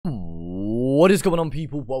What is going on,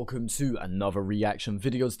 people? Welcome to another reaction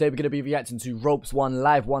video. Today we're going to be reacting to ROPS1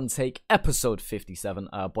 Live One Take episode 57,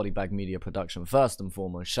 Bodybag Media production. First and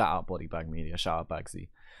foremost, shout out Bodybag Media, shout out Bagsy,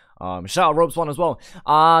 shout out ROPS1 as well.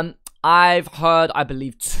 I've heard, I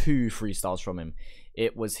believe, 2 freestyles from him.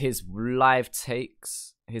 It was his live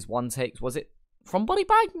takes, his one takes. Was it from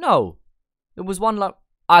Bodybag? No, it was one like,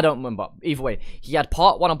 I don't remember. Either way, he had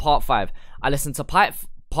part 1 and part 5. I listened to part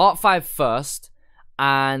 5 first,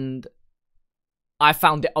 and I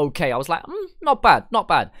found it okay. I was like, not bad, not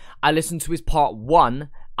bad. I listened to his part 1,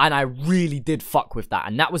 and I really did fuck with that.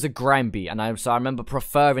 And that was a grime beat. And so I remember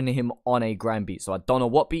preferring him on a grime beat. So I don't know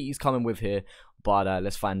what beat he's coming with here, but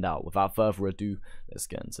let's find out. Without further ado, let's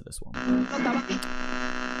get into this one.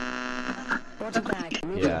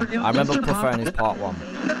 Yeah, I remember preferring his part 1.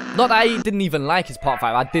 Not that I didn't even like his part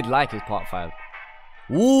 5. I did like his part 5.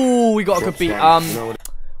 Ooh, we got a good beat.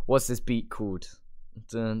 What's this beat called?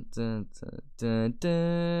 Dun, dun, dun,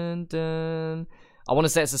 dun, dun. I want to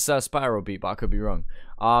say it's a Sir Sparrow beat, but I could be wrong.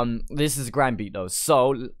 This is a grand beat though,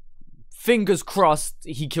 so fingers crossed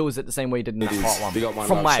he kills it the same way he did in that part 1. Big up,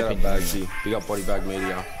 from my opinion. Bagsy. Big up Bodybag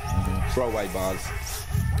Media. Throwaway bars.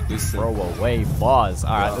 Throwaway bars.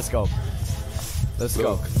 All right, let's go. Let's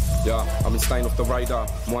go. Yeah, I've been staying off the radar.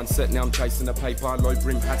 One set, now I'm chasing the paper. Low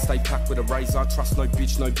brim hat, stay packed with a razor. Trust no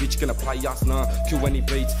bitch gonna play us, nah. Kill any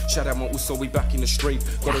beats. Shout out my also, we back in the street.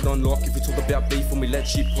 Got it on lock if we talk about beef when we let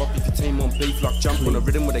shit pop. If your team on beef, like jump on a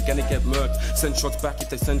rhythm where they're gonna get murked. Send shots back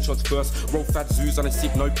if they send shots first. Roll fat zoos, I don't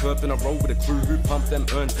sip no perp. And I roll with a crew who pump them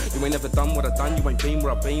earned. You ain't never done what I done, you ain't been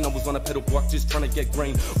where I been. I was on a pedal block just trying to get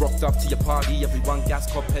green. Rocked up to your party, everyone gas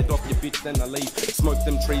cop head off your bitch, then I leave. Smoke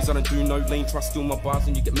them trees, I don't do no lean. Trust steal my bars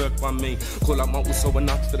and you get murked by me. Call up my also a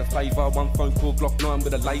nuts for the favour. One phone call, Glock 9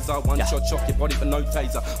 with a laser. One shot, chock your body for no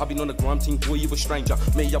taser. I've been on the grime team, boy, you a stranger.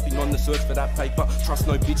 Me, I've been on the search for that paper. Trust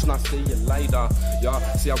no bitch and I see you later. Yeah,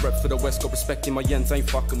 see I rep for the West, got respect in my yens, ain't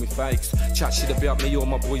fucking with fakes. Chat shit about me or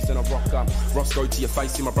my boys, then I rock up. Roscoe to your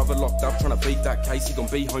face, see my brother locked up. Trying to beat that case, he gon'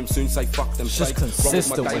 be home soon, say fuck them fakes.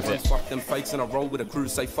 Consistent with it. Fuck them fakes, and I roll with a crew,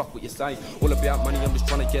 say fuck what you say. All about money, I'm just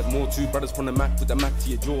trying to get more. 2 brothers from the Mac with the Mac to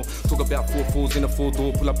your jaw. Talk about 4-4s in a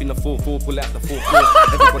 4-door, pull up in a 4-4, pull out the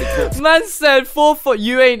 4-4. Everybody talks. Man said 4-4.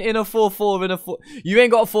 You ain't in a 4-4 in a 4. You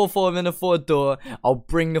ain't got a 4-4 in a 4-door. I'll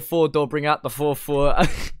bring the 4-door, bring out the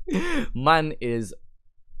 4-4. Man is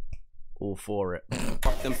all for it.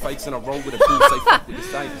 Fuck them fakes and I roll with a crew, say fuck what you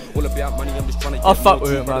say. All about money, I'm just trying to get fuck more.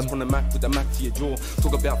 with 2 it, brothers man. from the Mac with the Mac to your jaw.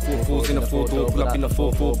 Talk about 4-4s in a 4-door, pull up in a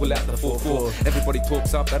 4-4, pull out the 4-4. Everybody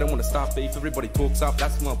talks up, they don't want to start beef. Everybody talks up,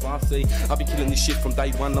 that's my bar, see. I've been killing this shit from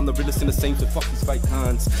day 1. I'm the realest in the scene, so fuck these fake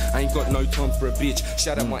hands. I ain't got no time for a bitch.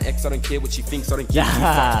 Shout out my ex, I don't care what she thinks. I don't care if you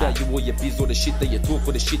fucks about you or your biz or the shit that you talk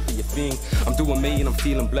or the shit that you think. I'm doing me and I'm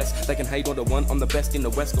feeling blessed. They can hate all they want, I'm the best in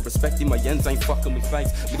the West. Got respect in my yens, ain't fucking with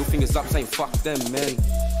fakes. Middle fingers up, saying fuck them, man.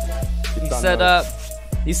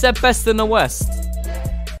 He said best in the West.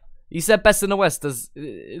 He said best in the West. Is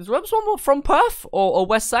ROPS1 from Perth or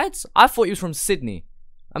West Sides? I thought he was from Sydney.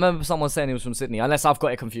 I remember someone saying he was from Sydney. Unless I've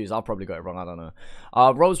got it confused. I've probably got it wrong. I don't know.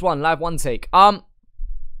 ROPS1 Live One Take.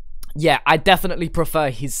 Yeah, I definitely prefer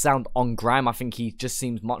his sound on grime. I think he just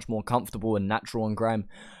seems much more comfortable and natural on grime.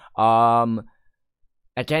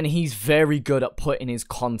 Again, he's very good at putting his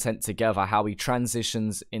content together, how he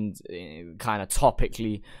transitions in kind of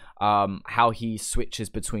topically, how he switches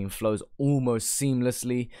between flows almost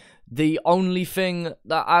seamlessly. The only thing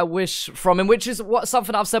that I wish from him, which is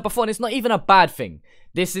something I've said before, and it's not even a bad thing.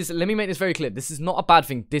 This is, let me make this very clear, this is not a bad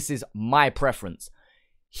thing, this is my preference.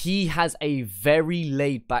 He has a very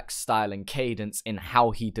laid-back style and cadence in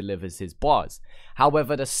how he delivers his bars.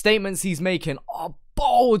 However, the statements he's making are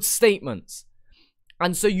bold statements.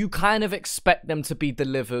 And so you kind of expect them to be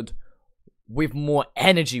delivered with more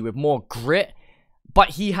energy, with more grit.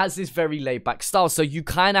 But he has this very laid-back style. So you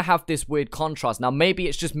kind of have this weird contrast. Now, maybe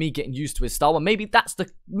it's just me getting used to his style. And maybe that's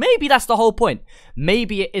the whole point.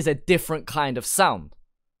 Maybe it is a different kind of sound.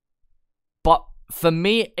 But for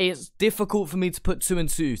me, it's difficult for me to put 2 and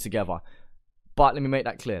 2 together. But let me make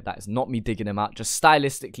that clear. That is not me digging him out. Just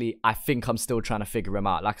stylistically, I think I'm still trying to figure him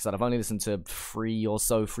out. Like I said, I've only listened to 3 or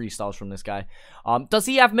so freestyles from this guy. Does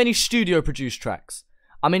he have many studio-produced tracks?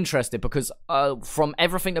 I'm interested because from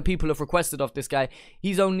everything that people have requested of this guy,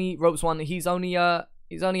 he's only ROPS1. He's only had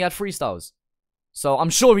freestyles. So I'm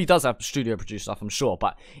sure he does have studio-produced stuff. I'm sure,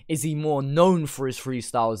 but is he more known for his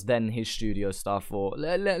freestyles than his studio stuff? Or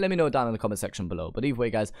let me know down in the comment section below. But either way,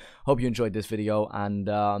 guys, hope you enjoyed this video. And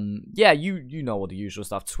yeah, you know all the usual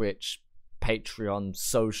stuff: Twitch, Patreon,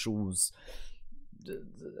 socials,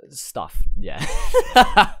 stuff. Yeah.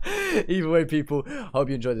 Either way, people, hope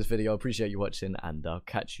you enjoyed this video. Appreciate you watching, and I'll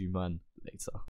catch you, man, Later.